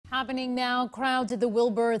happening now. Crowds at the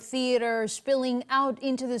Wilbur Theatre spilling out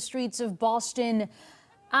into the streets of Boston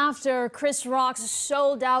after Chris Rock's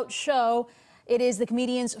sold-out show. It is the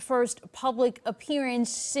comedian's first public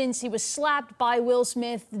appearance since he was slapped by Will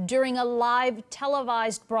Smith during a live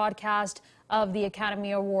televised broadcast of the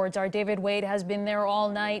Academy Awards. Our David Wade has been there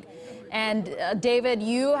all night. And David,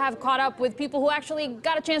 you have caught up with people who actually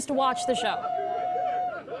got a chance to watch the show.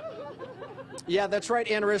 Yeah, that's right,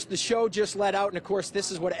 Anna. The show just let out, and of course,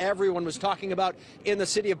 this is what everyone was talking about in the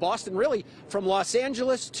city of Boston. Really, from Los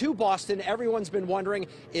Angeles to Boston, everyone's been wondering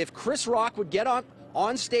if Chris Rock would get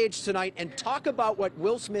on stage tonight and talk about what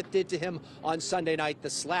Will Smith did to him on Sunday night, the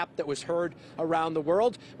slap that was heard around the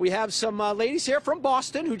world. We have some ladies here from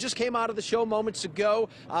Boston who just came out of the show moments ago.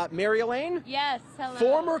 Mary Elaine? Yes, hello.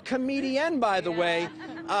 Former comedian, by the way.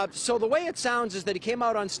 So the way it sounds is that he came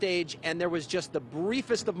out on stage and there was just the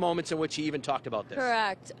briefest of moments in which he even talked about this.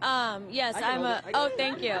 Correct. Yes,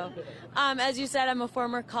 thank you. As you said, I'm a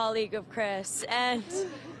former colleague of Chris, and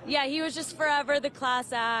yeah, he was just forever the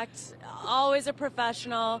class act, always a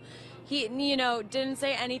professional. He, didn't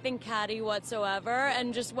say anything catty whatsoever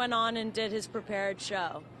and just went on and did his prepared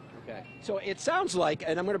show. Okay. So it sounds like,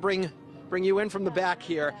 and I'm going to bring you in from the back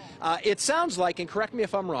here, it sounds like, and correct me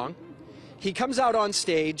if I'm wrong, he comes out on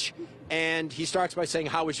stage and he starts by saying,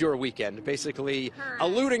 "How was your weekend?" Basically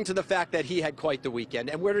alluding to the fact that he had quite the weekend.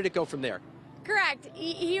 And where did it go from there? Correct.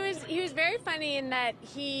 He was very funny in that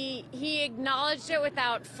he acknowledged it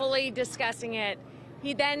without fully discussing it.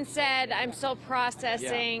 He then said, "I'm still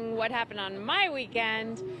processing what happened on my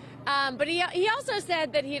weekend." But he also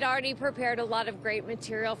said that he'd already prepared a lot of great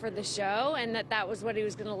material for the show and that was what he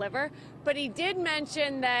was going to deliver. But he did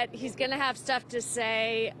mention that he's going to have stuff to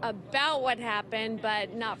say about what happened,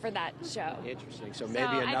 but not for that show. Interesting. So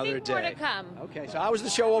maybe another day. More to come. Okay. So how was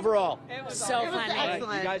the show overall? It was so funny.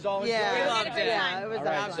 Excellent. You guys all enjoyed it? Yeah, we loved it. Yeah, it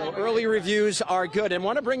was So early reviews are good. And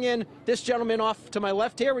want to bring in this gentleman off to my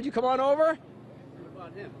left here. Would you come on over?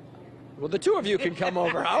 Well, the two of you can come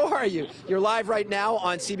over. How are you? You're live right now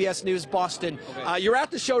on CBS News Boston. You're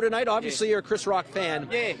at the show tonight. Obviously, you're a Chris Rock fan.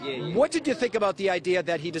 Yeah. What did you think about the idea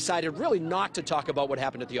that he decided really not to talk about what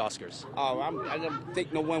happened at the Oscars? Oh, I didn't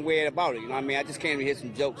think no one way about it. You know what I mean? I just came to hear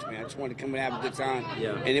some jokes, man. I just wanted to come and have a good time.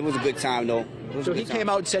 Yeah. And it was a good time, though. So he came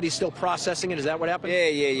out and said he's still processing it. Is that what happened?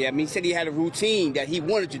 Yeah. I mean, he said he had a routine that he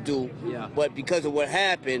wanted to do. Yeah. But because of what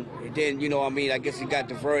happened, then, I guess he got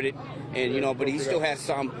diverted. And, but he still has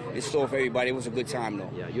something in store for everybody. It was a good time, though.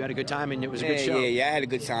 Yeah, you had a good time and it was a good show. Yeah, I had a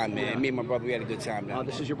good time, man. Yeah. Me and my brother, we had a good time now.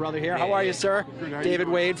 This is your brother here. How are you, sir? David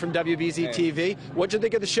Wade from WBZ TV. What did you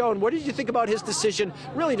think of the show, and what did you think about his decision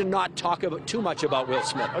really to not talk too much about Will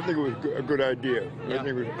Smith? I think it was a good idea. Yeah. I think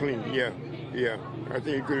it was clean. Yeah. I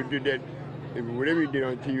think he could have did that. Whatever he did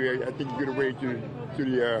on TV, I think he could have waited till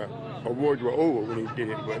the awards were over when he did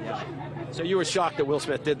it. But so you were shocked that Will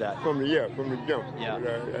Smith did that? from the jump. Yeah.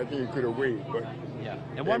 But I think he could have waited. But yeah.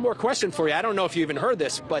 And one more question for you. I don't know if you even heard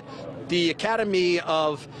this, but the Academy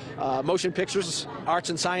of Motion Pictures, Arts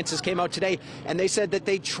and Sciences came out today, and they said that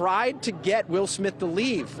they tried to get Will Smith to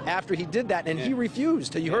leave after he did that, and he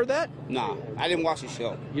refused. Have you heard that? Nah, I didn't watch the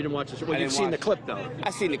show. You didn't watch the show? Well, I you've didn't seen watch the clip, though. I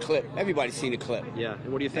seen the clip. Everybody's seen the clip. Yeah.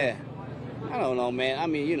 And what do you think? Yeah. I don't know, man. I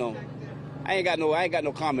mean, I ain't got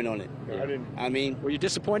no comment on it. I didn't. I mean, Were you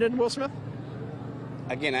disappointed in Will Smith?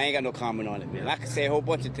 again, I ain't got no comment on it, man. I could say a whole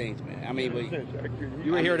bunch of things, man. I mean, but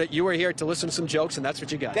You were here to listen to some jokes, and that's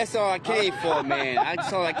what you got. that's all I came for, man.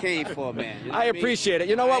 That's all I came for, man. You know I what mean? appreciate it.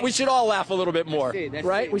 You know what? We should all laugh a little bit more, That's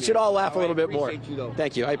right? it, We man. should all laugh a All little right, bit more. appreciate you, though.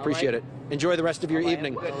 Thank you. I appreciate it. Enjoy the rest of your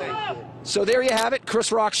evening. Good night. So there you have it.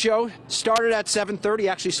 Chris Rock show started at 7:30.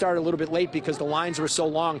 Actually started a little bit late because the lines were so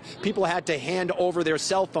long. People had to hand over their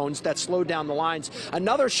cell phones. That slowed down the lines.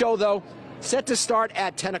 Another show, though, set to start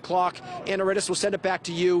at 10 o'clock. Anna Rittis, will send it back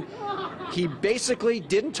to you. He basically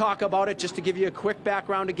didn't talk about it. Just to give you a quick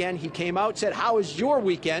background again, he came out, said, "How was your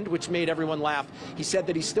weekend?" which made everyone laugh. He said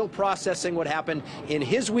that he's still processing what happened in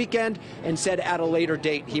his weekend and said at a later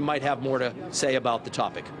date he might have more to say about the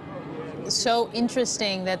topic. So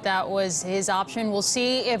interesting that was his option. We'll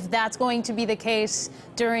see if that's going to be the case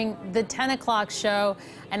during the 10 o'clock show.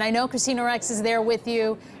 And I know Christina Rex is there with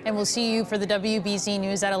you, and we'll see you for the WBZ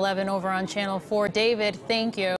News at 11 over on Channel 4. David, thank you.